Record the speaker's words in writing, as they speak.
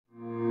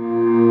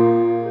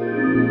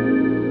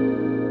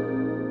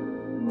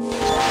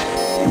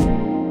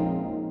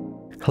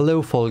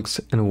Hello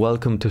folks and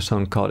welcome to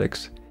Sound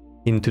Codex.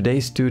 In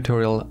today's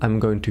tutorial I'm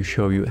going to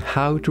show you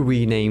how to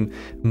rename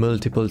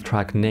multiple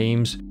track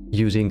names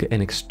using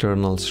an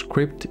external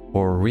script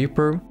or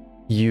Reaper.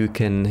 You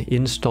can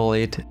install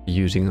it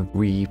using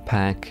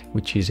ReaPack,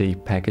 which is a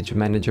package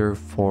manager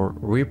for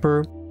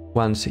Reaper.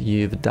 Once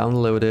you've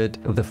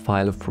downloaded the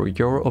file for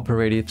your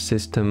operating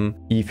system,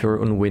 if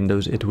you're on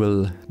Windows it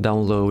will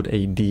download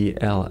a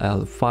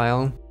DLL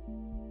file.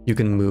 You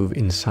can move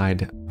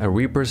inside a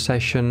Reaper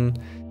session,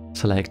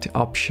 select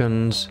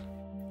Options,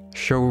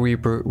 Show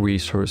Reaper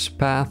Resource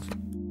Path.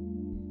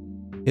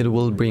 It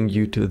will bring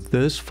you to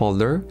this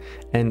folder,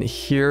 and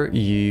here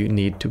you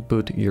need to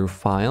put your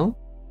file.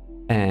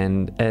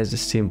 And as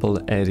simple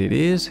as it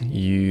is,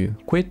 you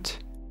quit,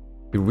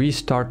 you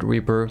restart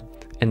Reaper,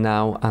 and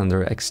now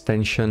under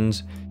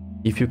Extensions,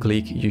 if you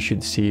click, you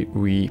should see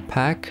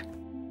ReaPack.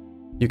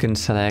 You can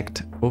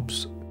select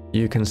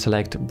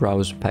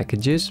Browse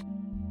Packages.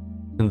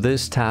 In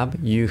this tab,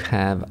 you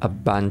have a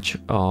bunch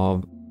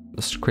of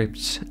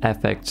scripts,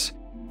 effects,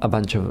 a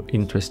bunch of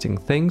interesting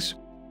things.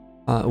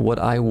 What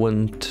I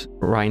want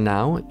right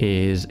now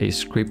is a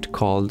script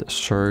called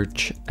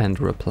Search and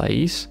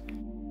Replace.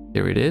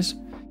 Here it is.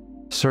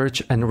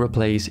 Search and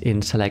replace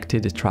in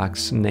selected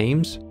tracks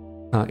names.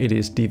 It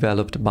is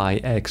developed by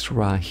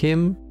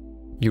Rahim.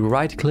 You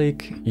right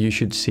click, you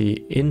should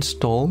see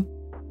Install.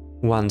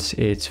 Once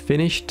it's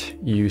finished,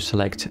 you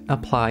select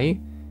Apply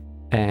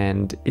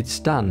and it's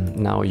done.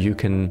 Now you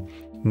can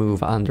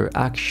move under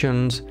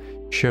Actions,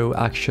 Show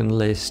Action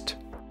List,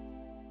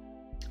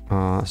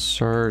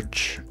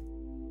 Search,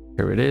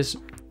 here it is,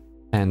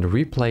 and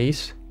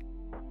Replace.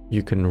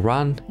 You can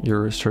run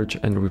your Search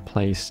and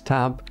Replace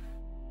tab.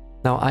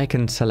 Now I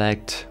can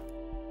select,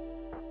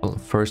 well,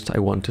 first I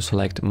want to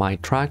select my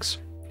tracks,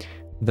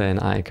 then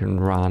I can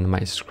run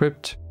my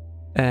script,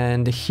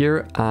 and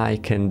here I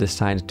can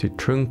decide to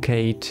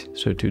truncate,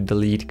 so to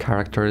delete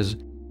characters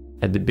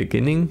at the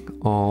beginning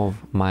of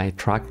my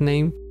track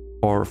name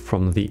or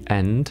from the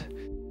end.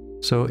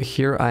 So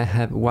here I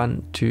have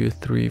 1, 2,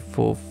 3,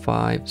 4,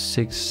 5,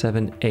 6,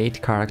 7,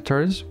 8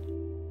 characters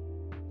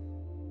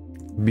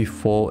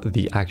before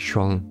the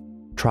actual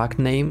track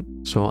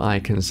name. So I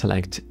can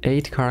select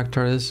 8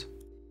 characters.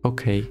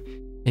 Okay.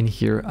 And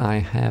here I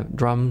have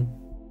drum,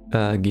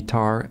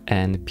 guitar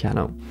and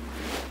piano.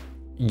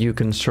 You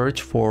can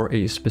search for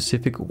a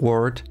specific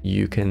word.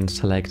 You can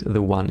select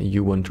the one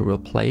you want to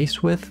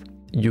replace with.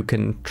 You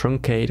can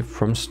truncate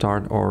from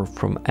start or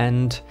from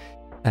end.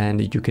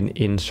 And you can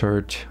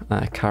insert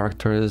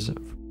characters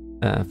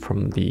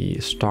from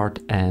the start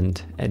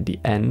and at the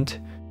end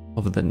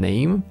of the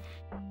name.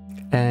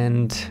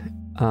 And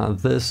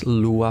this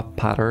Lua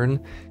pattern,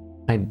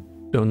 I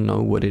don't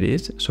know what it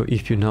is. So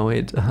if you know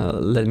it,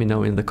 let me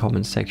know in the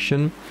comment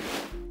section.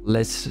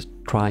 Let's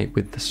try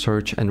with the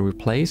search and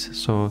replace.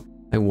 So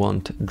I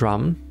want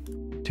drum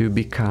to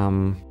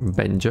become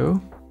banjo.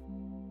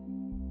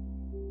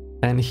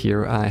 And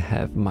here I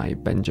have my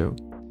banjo.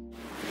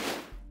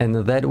 And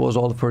that was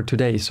all for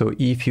today. So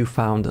if you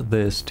found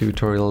this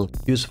tutorial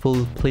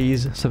useful,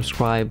 please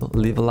subscribe,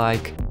 leave a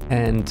like,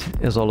 and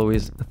as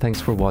always, thanks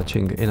for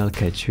watching, and I'll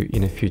catch you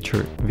in a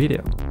future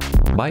video.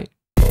 Bye!